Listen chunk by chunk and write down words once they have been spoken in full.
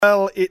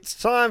Well,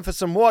 it's time for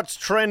some What's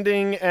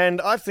Trending, and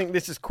I think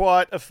this is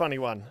quite a funny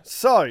one.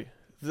 So,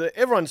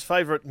 everyone's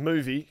favourite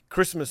movie,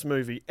 Christmas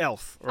movie,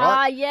 Elf, right?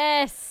 Ah,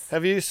 yes.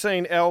 Have you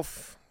seen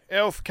Elf?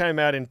 Elf came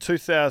out in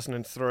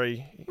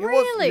 2003.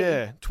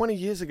 Really? 20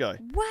 years ago.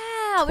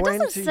 Wow, it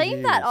doesn't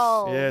seem that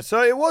old. Yeah,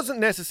 so it wasn't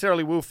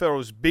necessarily Will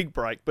Ferrell's big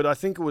break, but I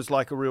think it was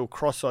like a real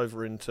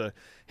crossover into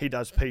he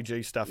does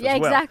PG stuff as well.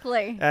 Yeah,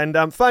 exactly.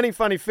 And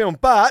funny film.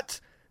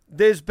 But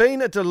there's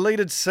been a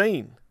deleted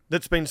scene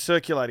that's been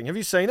circulating. Have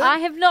you seen it? I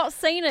have not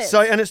seen it.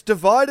 So, and it's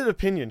divided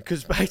opinion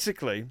because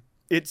basically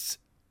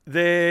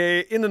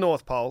they're in the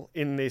North Pole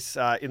in this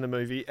in the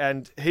movie,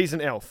 and he's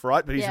an elf,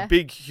 right? But he's a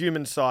big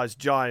human-sized,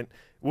 giant,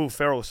 Will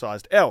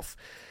Ferrell-sized elf.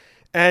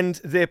 And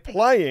they're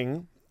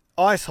playing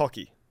ice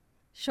hockey.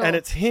 Sure. And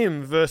it's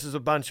him versus a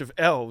bunch of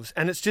elves,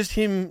 and it's just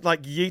him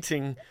like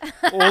yeeting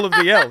all of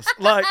the elves.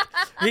 Like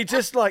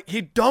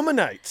he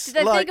dominates.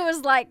 Did they think it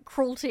was like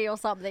cruelty or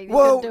something?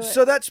 Well,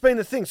 so that's been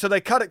the thing. So they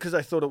cut it because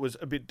they thought it was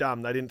a bit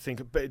dumb. They didn't think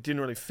it didn't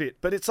really fit.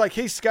 But it's like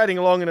he's skating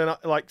along, and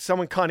like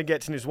someone kind of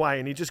gets in his way,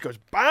 and he just goes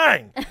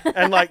bang,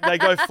 and like they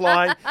go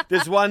flying.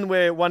 There's one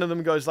where one of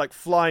them goes like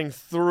flying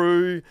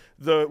through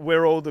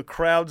where all the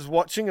crowd's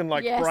watching, and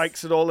like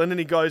breaks it all, and then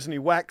he goes and he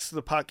whacks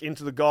the puck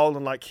into the goal,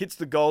 and like hits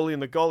the goalie,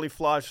 and the goalie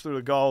flies through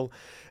the goal,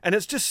 and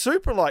it's just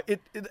super like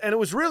it and it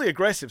was really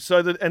aggressive.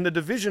 So the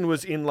division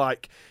was in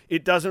like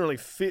it doesn't really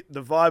fit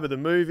the vibe of the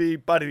movie.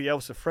 Buddy the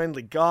Elf's a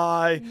friendly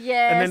guy,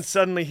 and then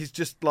suddenly he's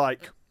just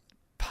like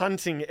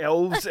punting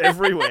elves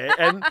everywhere.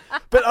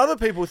 But other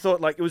people thought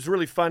like it was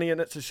really funny,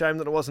 and it's a shame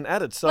that it wasn't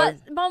added. So,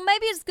 well,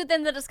 maybe it's good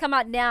then that it's come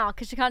out now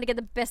because you kind of get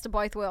the best of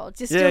both worlds.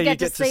 You still you get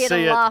to see it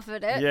and laugh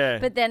at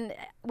it, but then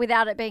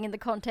without it being in the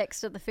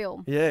context of the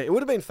film. Yeah, it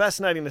would have been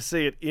fascinating to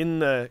see it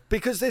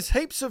because there's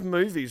heaps of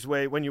movies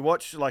where when you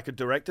watch like a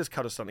director's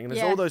cut or something, and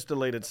there's all those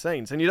deleted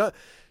scenes, and you don't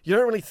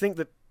really think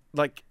that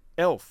like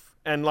Elf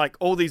and like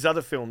all these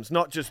other films,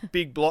 not just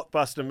big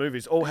blockbuster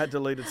movies, all had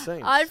deleted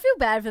scenes. I feel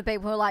bad for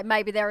people who are like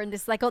maybe they're in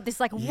this like got this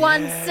like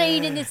one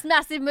scene in this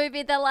massive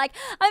movie. They're like,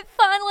 I've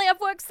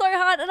worked so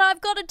hard and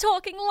I've got a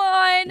talking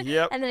line.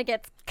 Yep. And then it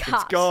gets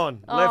cut. It's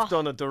gone, left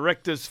on a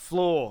director's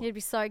floor. You'd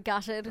be so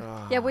gutted.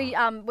 Yeah,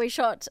 we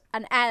shot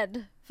an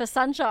ad for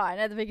Sunshine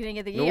at the beginning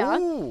of the year.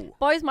 Ooh.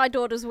 Both my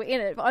daughters were in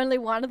it, but only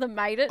one of them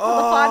made it to the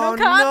final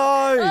cut.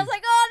 No. And I was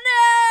like,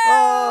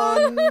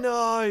 oh no! Oh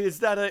no! Is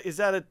that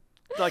a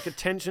like a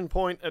tension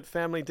point at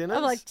family dinners?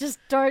 I'm like, just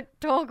don't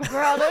talk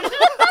about it.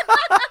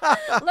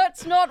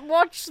 Let's not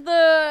watch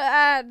the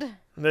ad.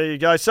 There you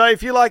go. So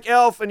if you like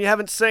Elf and you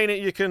haven't seen it,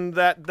 you can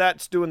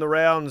that's doing the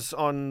rounds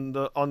on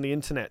the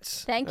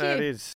internets. Thank you. That is.